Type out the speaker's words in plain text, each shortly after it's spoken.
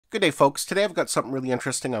Good day, folks. Today I've got something really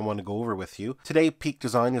interesting I want to go over with you. Today, Peak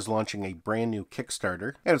Design is launching a brand new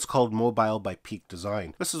Kickstarter, and it's called Mobile by Peak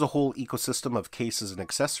Design. This is a whole ecosystem of cases and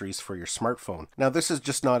accessories for your smartphone. Now, this is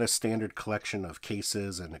just not a standard collection of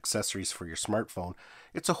cases and accessories for your smartphone.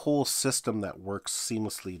 It's a whole system that works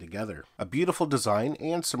seamlessly together. A beautiful design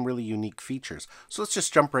and some really unique features. So let's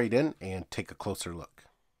just jump right in and take a closer look.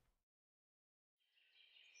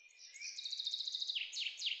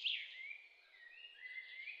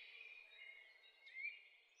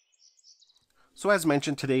 So as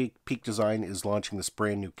mentioned, today Peak Design is launching this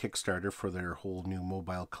brand new Kickstarter for their whole new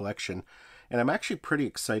mobile collection, and I'm actually pretty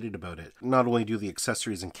excited about it. Not only do the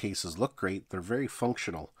accessories and cases look great, they're very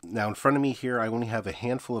functional. Now in front of me here, I only have a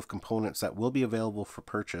handful of components that will be available for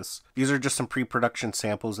purchase. These are just some pre-production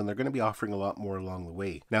samples, and they're going to be offering a lot more along the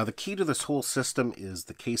way. Now the key to this whole system is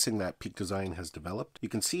the casing that Peak Design has developed. You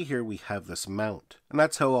can see here we have this mount, and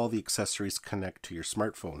that's how all the accessories connect to your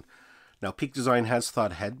smartphone. Now, Peak Design has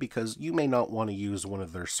thought ahead because you may not want to use one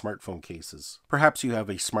of their smartphone cases. Perhaps you have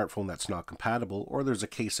a smartphone that's not compatible, or there's a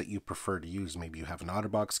case that you prefer to use. Maybe you have an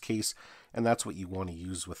OtterBox case, and that's what you want to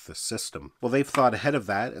use with this system. Well, they've thought ahead of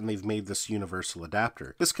that, and they've made this universal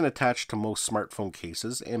adapter. This can attach to most smartphone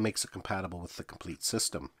cases and makes it compatible with the complete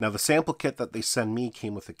system. Now, the sample kit that they send me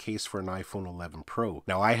came with a case for an iPhone 11 Pro.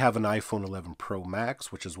 Now, I have an iPhone 11 Pro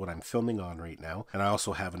Max, which is what I'm filming on right now, and I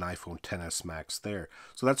also have an iPhone XS Max there.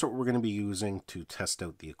 So that's what we're going to be using to test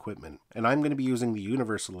out the equipment. And I'm going to be using the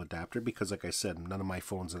universal adapter because, like I said, none of my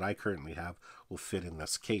phones that I currently have will fit in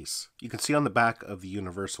this case. You can see on the back of the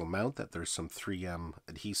universal mount that there's some 3M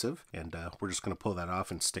adhesive, and we're just going to pull that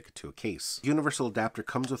off and stick it to a case. The universal adapter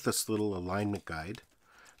comes with this little alignment guide,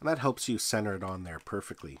 and that helps you center it on there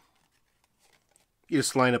perfectly. You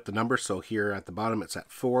just line up the number, so here at the bottom it's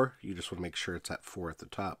at 4. You just want to make sure it's at 4 at the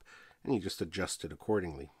top, and you just adjust it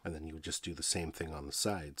accordingly. And then you would just do the same thing on the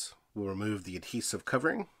sides. We'll remove the adhesive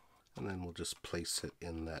covering, and then we'll just place it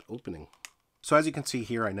in that opening. So as you can see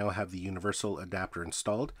here, I now have the universal adapter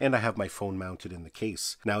installed, and I have my phone mounted in the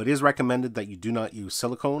case. Now it is recommended that you do not use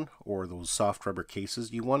silicone or those soft rubber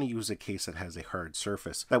cases. You want to use a case that has a hard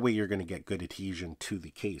surface. That way you're going to get good adhesion to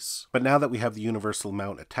the case. But now that we have the universal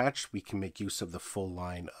mount attached, we can make use of the full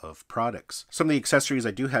line of products. Some of the accessories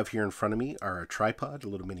I do have here in front of me are a tripod, a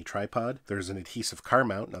little mini tripod. There's an adhesive car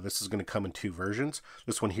mount. Now this is going to come in 2 versions.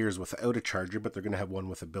 This one here is without a charger, but they're going to have one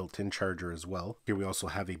with a built-in charger as well. Here we also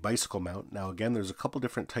have a bicycle mount. Now again, there's a couple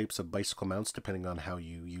different types of bicycle mounts depending on how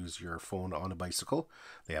you use your phone on a bicycle.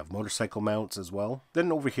 They have motorcycle mounts as well.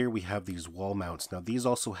 Then over here we have these wall mounts. Now these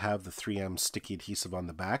also have the 3M sticky adhesive on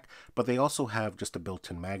the back, but they also have just a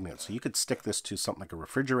built-in magnet. So you could stick this to something like a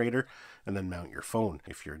refrigerator and then mount your phone.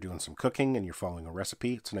 If you're doing some cooking and you're following a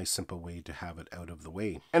recipe, it's a nice simple way to have it out of the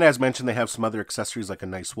way. And as mentioned, they have some other accessories like a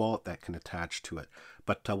nice wallet that can attach to it.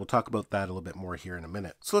 But we'll talk about that a little bit more here in a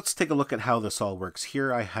minute. So let's take a look at how this all works.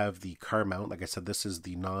 Here I have the car mount. Like I said, this is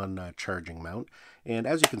the non-charging mount. And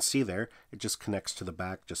as you can see there, it just connects to the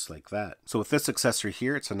back just like that. So with this accessory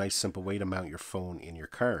here, it's a nice simple way to mount your phone in your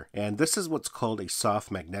car. And this is what's called a soft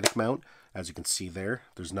magnetic mount. As you can see there,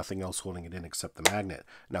 there's nothing else holding it in except the magnet.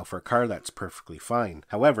 Now for a car, that's perfectly fine.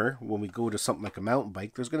 However, when we go to something like a mountain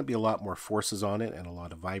bike, there's going to be a lot more forces on it and a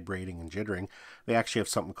lot of vibrating and jittering. They actually have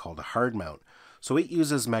something called a hard mount. So it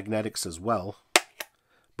uses magnetics as well,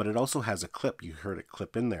 but it also has a clip. You heard it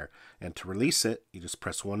clip in there. And to release it, you just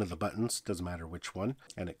press one of the buttons, doesn't matter which one,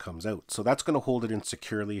 and it comes out. So that's going to hold it in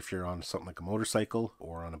securely if you're on something like a motorcycle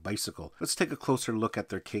or on a bicycle. Let's take a closer look at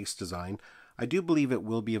their case design. I do believe it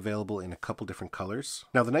will be available in a couple different colors.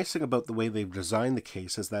 Now the nice thing about the way they've designed the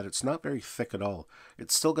case is that it's not very thick at all.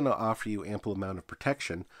 It's still going to offer you ample amount of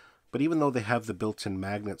protection, but even though they have the built-in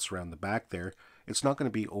magnets around the back there, it's not going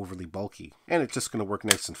to be overly bulky, and it's just going to work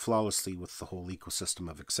nice and flawlessly with the whole ecosystem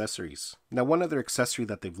of accessories. Now one other accessory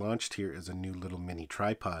that they've launched here is a new little mini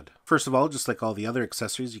tripod. First of all, just like all the other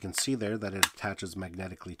accessories, you can see there that it attaches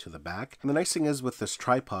magnetically to the back. And the nice thing is with this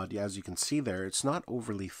tripod, as you can see there, it's not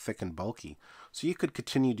overly thick and bulky. So you could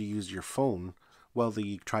continue to use your phone while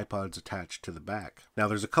the tripod's attached to the back. Now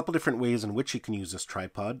there's a couple different ways in which you can use this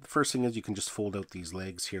tripod. The first thing is you can just fold out these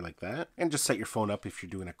legs here like that and just set your phone up if you're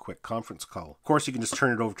doing a quick conference call. Of course, you can just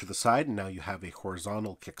turn it over to the side and now you have a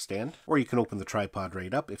horizontal kickstand, or you can open the tripod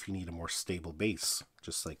right up if you need a more stable base.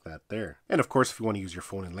 Just like that there. And of course, if you want to use your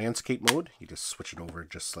phone in landscape mode, you just switch it over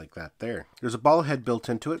just like that there. There's a ball head built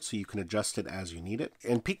into it so you can adjust it as you need it.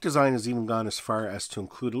 And Peak Design has even gone as far as to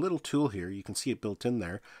include a little tool here. You can see it built in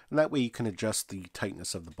there, and that way you can adjust the the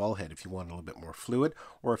tightness of the ball head if you want a little bit more fluid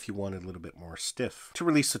or if you want it a little bit more stiff. To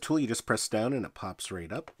release the tool, you just press down and it pops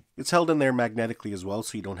right up. It's held in there magnetically as well,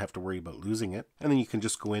 so you don't have to worry about losing it. And then you can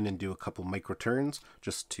just go in and do a couple micro turns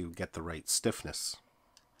just to get the right stiffness.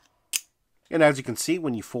 And as you can see,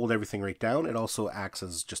 when you fold everything right down, it also acts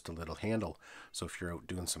as just a little handle. So if you're out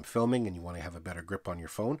doing some filming and you want to have a better grip on your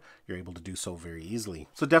phone, you're able to do so very easily.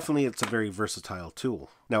 So definitely it's a very versatile tool.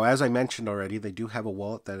 Now, as I mentioned already, they do have a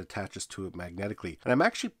wallet that attaches to it magnetically. And I'm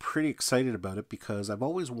actually pretty excited about it because I've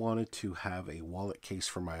always wanted to have a wallet case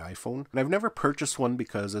for my iPhone. And I've never purchased one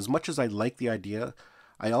because as much as I like the idea,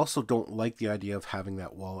 I also don't like the idea of having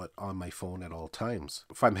that wallet on my phone at all times.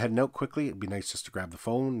 If I'm heading out quickly, it'd be nice just to grab the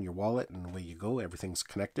phone, your wallet, and away you go. Everything's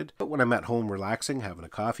connected. But when I'm at home relaxing, having a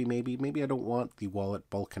coffee maybe I don't want the wallet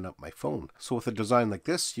bulking up my phone. So with a design like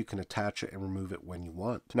this, you can attach it and remove it when you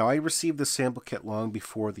want. Now, I received this sample kit long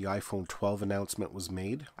before the iPhone 12 announcement was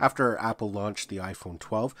made. After Apple launched the iPhone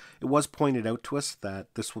 12, it was pointed out to us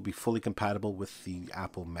that this will be fully compatible with the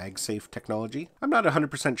Apple MagSafe technology. I'm not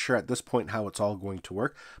 100% sure at this point how it's all going to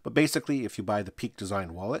work. But basically, if you buy the Peak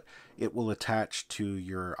Design wallet, it will attach to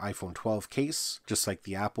your iPhone 12 case, just like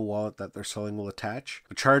the Apple wallet that they're selling will attach.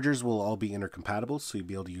 The chargers will all be intercompatible, so you'll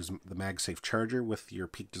be able to use the MagSafe charger with your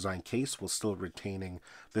Peak Design case while still retaining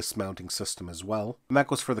this mounting system as well. And that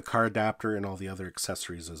goes for the car adapter and all the other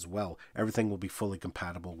accessories as well. Everything will be fully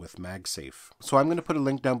compatible with MagSafe. So I'm going to put a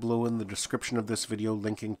link down below in the description of this video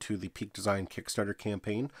linking to the Peak Design Kickstarter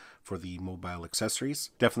campaign for the mobile accessories.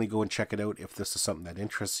 Definitely go and check it out if this is something that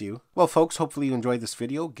interests you. Well folks, hopefully you enjoyed this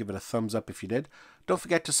video. Give it a thumbs up if you did. Don't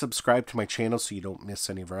forget to subscribe to my channel so you don't miss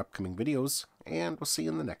any of our upcoming videos, and we'll see you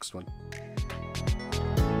in the next one.